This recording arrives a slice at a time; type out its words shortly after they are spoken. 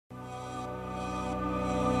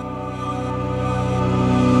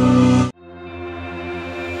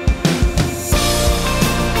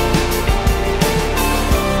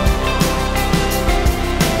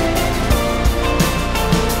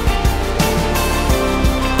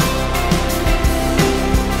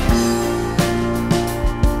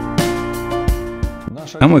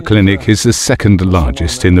Our clinic is the second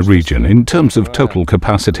largest in the region in terms of total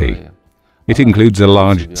capacity. It includes a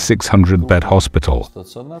large 600-bed hospital,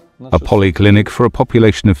 a polyclinic for a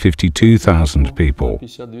population of 52,000 people,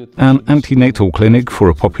 an antenatal clinic for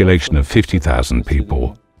a population of 50,000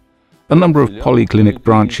 people, a number of polyclinic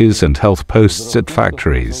branches and health posts at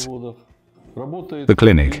factories. The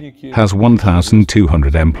clinic has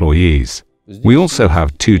 1,200 employees. We also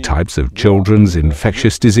have two types of children's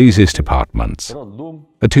infectious diseases departments,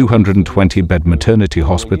 a 220-bed maternity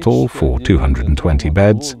hospital for 220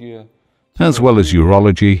 beds, as well as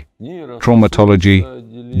urology,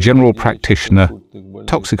 traumatology, general practitioner,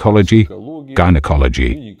 toxicology,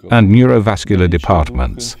 gynecology, and neurovascular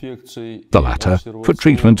departments, the latter for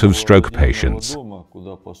treatment of stroke patients.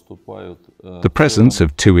 The presence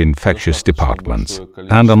of two infectious departments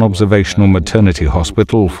and an observational maternity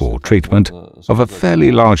hospital for treatment of a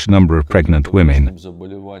fairly large number of pregnant women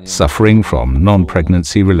suffering from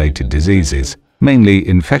non-pregnancy related diseases, mainly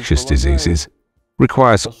infectious diseases,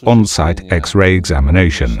 requires on-site X-ray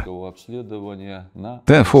examination.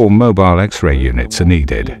 Therefore, mobile X-ray units are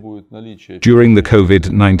needed. During the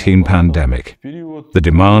COVID-19 pandemic, the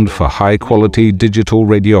demand for high-quality digital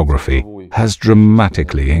radiography has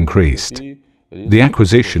dramatically increased. The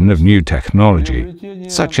acquisition of new technology,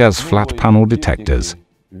 such as flat panel detectors,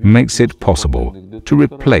 makes it possible to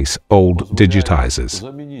replace old digitizers.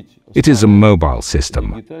 It is a mobile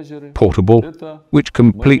system, portable, which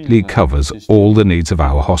completely covers all the needs of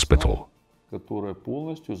our hospital.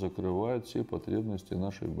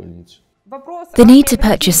 The need to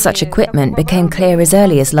purchase such equipment became clear as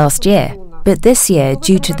early as last year, but this year,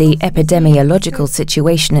 due to the epidemiological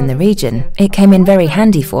situation in the region, it came in very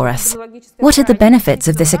handy for us. What are the benefits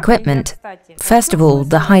of this equipment? First of all,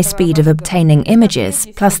 the high speed of obtaining images,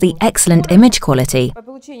 plus the excellent image quality.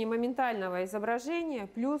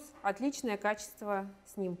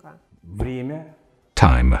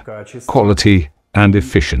 Time, quality, and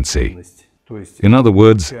efficiency. In other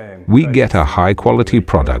words, we get a high-quality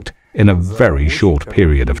product in a very short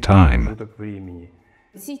period of time.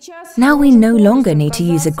 Now we no longer need to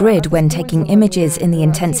use a grid when taking images in the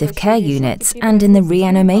intensive care units and in the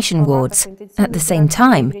reanimation wards. At the same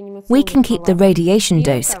time, we can keep the radiation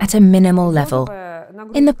dose at a minimal level.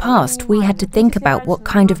 In the past, we had to think about what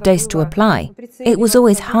kind of dose to apply. It was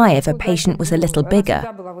always high if a patient was a little bigger,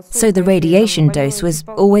 so the radiation dose was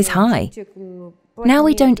always high. Now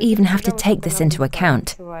we don't even have to take this into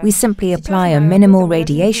account. We simply apply a minimal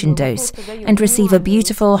radiation dose and receive a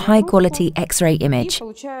beautiful, high-quality X-ray image.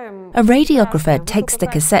 A radiographer takes the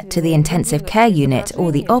cassette to the intensive care unit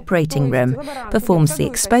or the operating room, performs the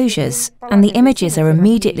exposures, and the images are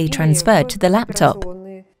immediately transferred to the laptop.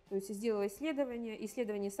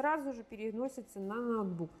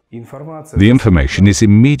 The information is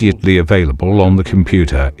immediately available on the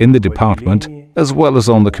computer in the department as well as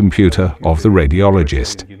on the computer of the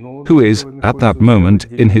radiologist, who is, at that moment,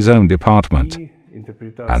 in his own department.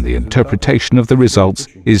 And the interpretation of the results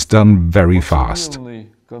is done very fast.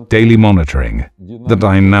 Daily monitoring, the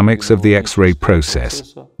dynamics of the X-ray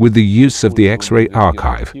process, with the use of the X-ray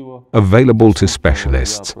archive, available to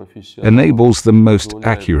specialists, enables the most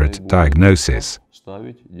accurate diagnosis.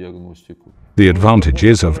 The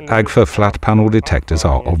advantages of AGFA flat panel detectors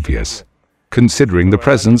are obvious, considering the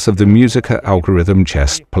presence of the Musica algorithm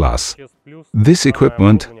Chest Plus. This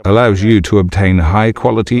equipment allows you to obtain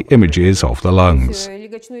high-quality images of the lungs.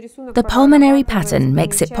 The pulmonary pattern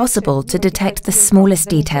makes it possible to detect the smallest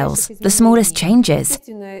details, the smallest changes.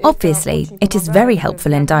 Obviously, it is very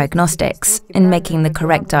helpful in diagnostics, in making the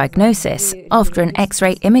correct diagnosis after an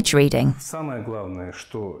X-ray image reading.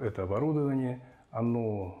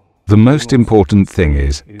 The most important thing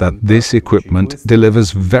is that this equipment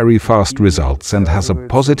delivers very fast results and has a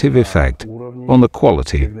positive effect on the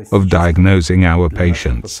quality of diagnosing our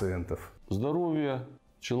patients.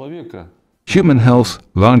 Human health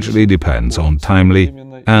largely depends on timely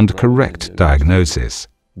and correct diagnosis.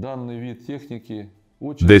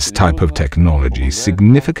 This type of technology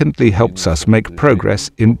significantly helps us make progress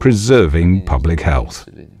in preserving public health.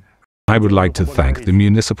 I would like to thank the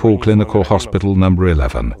Municipal Clinical Hospital No.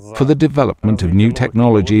 11 for the development of new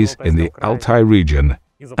technologies in the Altai region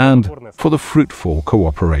and for the fruitful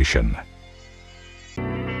cooperation.